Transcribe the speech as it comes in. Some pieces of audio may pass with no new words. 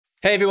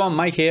Hey everyone,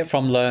 Mike here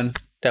from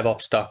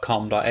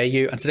learndevops.com.au,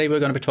 and today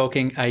we're going to be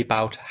talking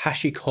about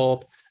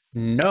HashiCorp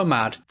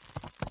Nomad.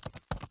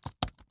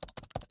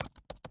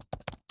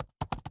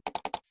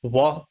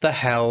 What the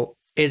hell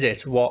is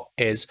it? What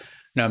is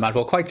Nomad?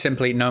 Well, quite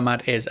simply,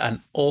 Nomad is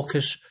an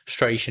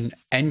orchestration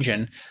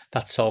engine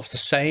that solves the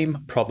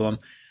same problem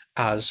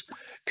as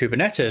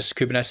Kubernetes.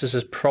 Kubernetes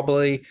is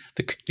probably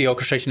the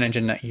orchestration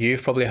engine that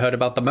you've probably heard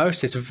about the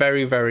most. It's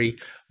very, very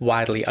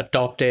widely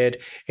adopted.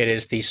 It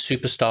is the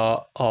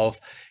superstar of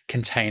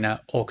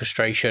container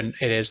orchestration.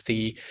 It is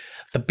the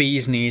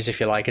bee's knees, if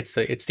you like. It's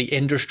the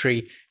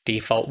industry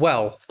default.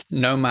 Well,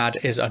 Nomad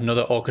is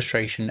another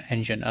orchestration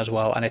engine as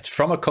well, and it's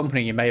from a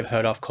company you may have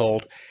heard of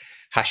called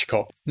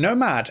HashiCorp.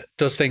 Nomad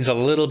does things a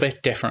little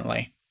bit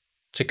differently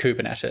to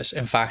Kubernetes.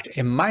 In fact,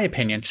 in my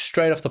opinion,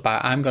 straight off the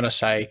bat, I'm going to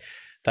say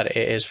that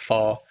it is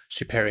far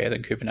superior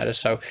than Kubernetes.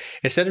 So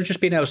instead of just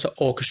being able to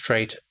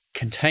orchestrate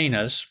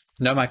containers,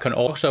 Nomad can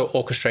also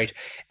orchestrate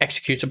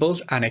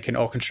executables, and it can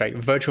orchestrate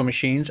virtual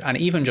machines and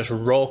even just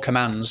raw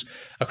commands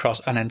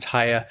across an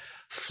entire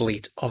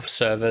fleet of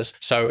servers.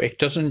 So it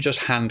doesn't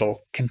just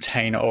handle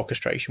container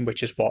orchestration,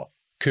 which is what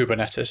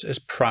Kubernetes is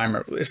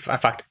primary. In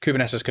fact,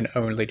 Kubernetes can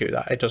only do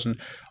that. It doesn't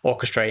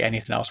orchestrate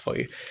anything else for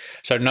you.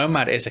 So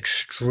Nomad is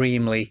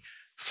extremely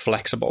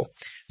flexible.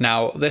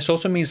 Now, this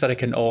also means that it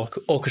can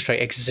orchestrate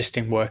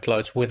existing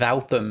workloads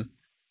without them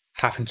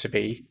having to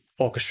be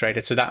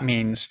orchestrated. So that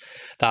means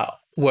that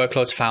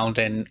workloads found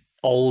in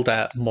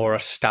older, more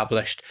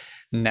established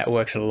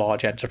networks and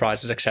large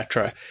enterprises,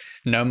 etc.,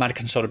 Nomad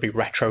can sort of be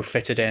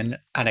retrofitted in,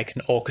 and it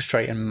can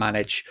orchestrate and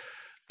manage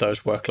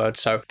those workloads.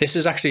 So this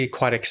is actually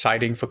quite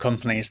exciting for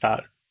companies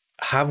that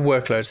have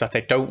workloads that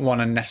they don't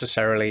want to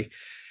necessarily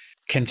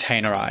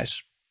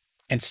containerize.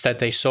 Instead,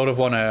 they sort of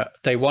want to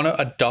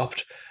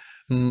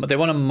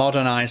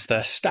modernize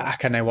their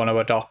stack, and they want to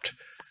adopt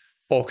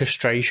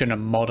orchestration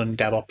and modern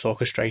DevOps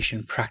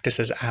orchestration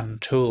practices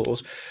and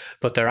tools,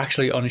 but they're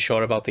actually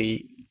unsure about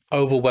the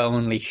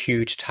overwhelmingly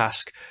huge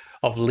task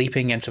of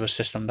leaping into a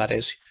system that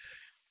is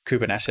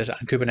Kubernetes,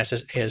 and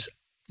Kubernetes is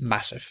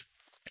massive.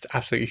 It's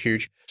absolutely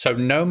huge. So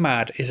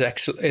Nomad is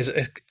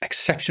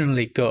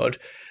exceptionally good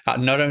at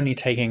not only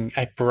taking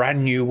a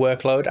brand new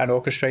workload and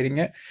orchestrating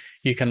it,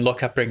 you can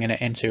look at bringing it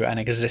into an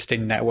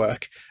existing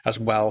network as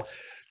well.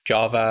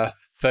 Java,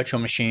 virtual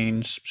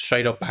machines,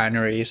 straight up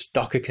binaries,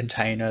 Docker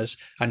containers,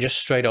 and just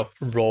straight up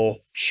raw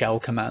shell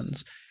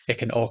commands. It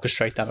can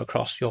orchestrate them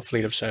across your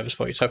fleet of servers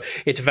for you. So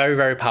it's very,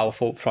 very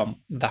powerful from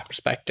that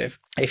perspective.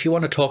 If you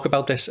want to talk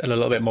about this in a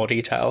little bit more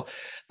detail,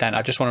 then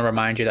I just want to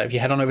remind you that if you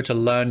head on over to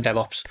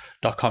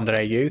learndevops.com.au,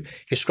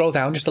 if you scroll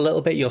down just a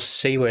little bit, you'll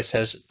see where it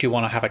says, do you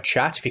want to have a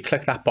chat? If you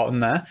click that button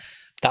there,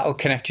 that'll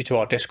connect you to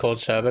our Discord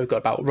server. We've got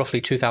about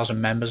roughly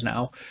 2,000 members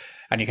now,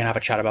 and you can have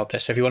a chat about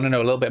this. So if you want to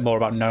know a little bit more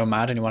about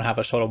Nomad and you want to have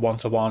a sort of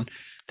one-to-one,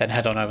 then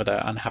head on over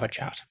there and have a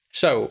chat.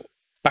 So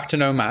back to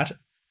Nomad.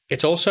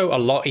 It's also a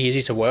lot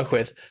easier to work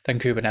with than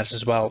Kubernetes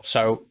as well.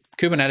 So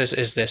Kubernetes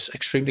is this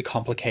extremely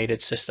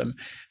complicated system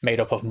made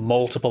up of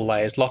multiple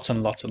layers, lots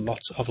and lots and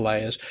lots of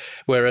layers,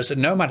 whereas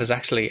Nomad is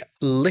actually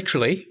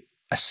literally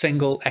a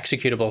single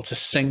executable. It's a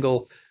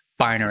single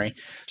binary.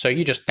 So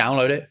you just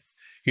download it,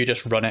 you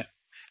just run it,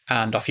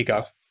 and off you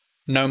go.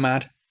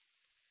 Nomad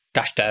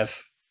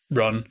 -dev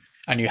run,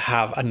 and you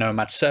have a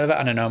Nomad server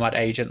and a Nomad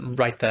agent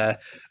right there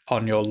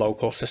on your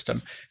local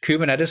system.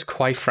 Kubernetes,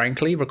 quite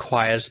frankly,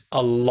 requires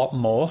a lot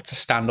more to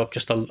stand up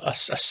just a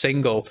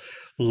single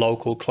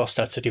local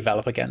cluster to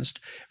develop against.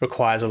 It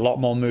requires a lot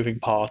more moving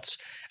parts,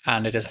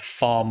 and it is a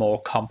far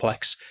more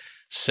complex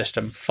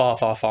system, far,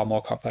 far, far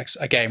more complex.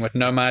 Again, with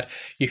Nomad,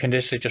 you can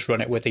just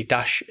run it with the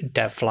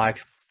 -dev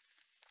flag,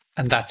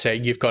 and that's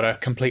it. You've got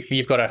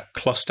a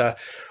cluster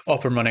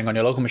up and running on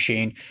your local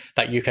machine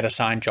that you can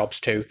assign jobs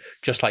to,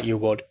 just like you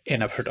would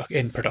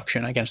in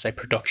production against a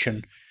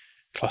production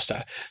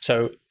cluster.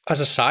 So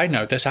as a side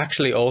note, this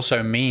actually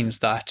also means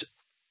that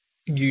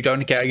you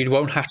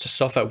won't have to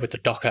suffer with the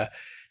Docker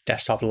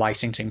desktop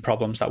licensing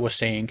problems that we're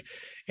seeing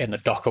in the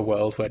Docker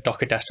world, where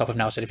Docker desktop have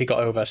now said if you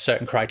got over a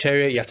certain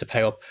criteria, you have to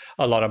pay up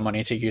a lot of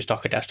money to use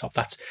Docker desktop.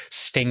 That's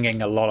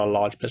stinging a lot of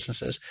large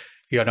businesses.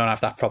 You don't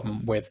have that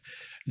problem with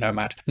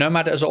Nomad.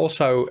 Nomad is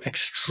also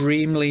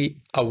extremely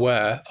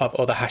aware of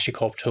other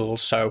HashiCorp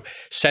tools. So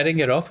setting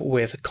it up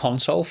with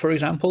console, for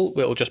example,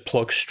 it will just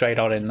plug straight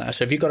on in there.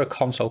 So if you've got a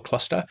console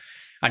cluster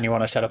and you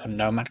want to set up a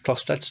Nomad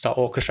cluster to start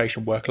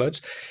orchestration workloads,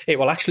 it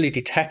will actually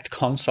detect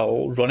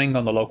console running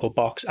on the local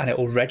box, and it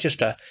will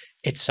register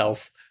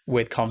itself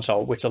with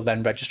console, which will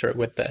then register it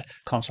with the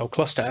console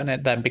cluster, and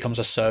it then becomes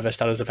a service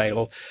that is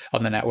available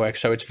on the network.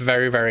 So it's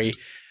very, very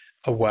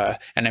aware.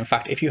 And in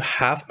fact, if you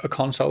have a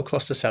console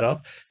cluster set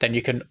up, then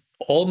you can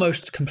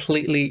almost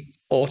completely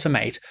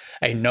automate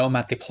a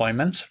Nomad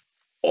deployment,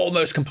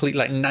 almost complete,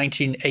 like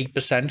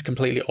 98%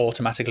 completely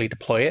automatically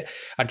deploy it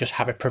and just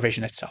have it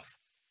provision itself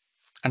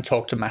and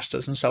talk to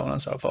masters and so on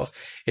and so forth.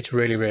 It's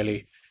really,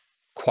 really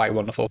quite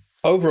wonderful.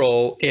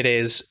 Overall, it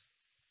is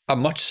a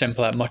much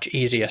simpler, much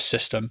easier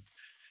system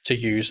to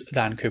use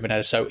than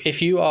Kubernetes. So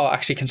if you are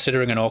actually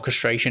considering an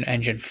orchestration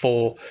engine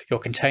for your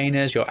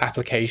containers, your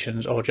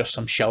applications, or just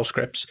some shell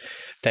scripts,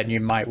 then you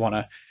might want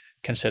to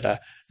consider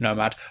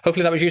Nomad.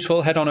 Hopefully that was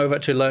useful. Head on over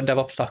to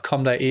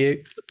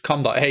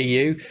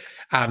learndevops.com.au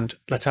and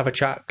let's have a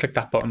chat. Click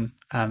that button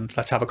and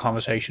let's have a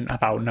conversation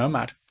about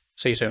Nomad.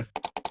 See you soon.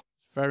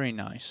 Very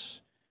nice.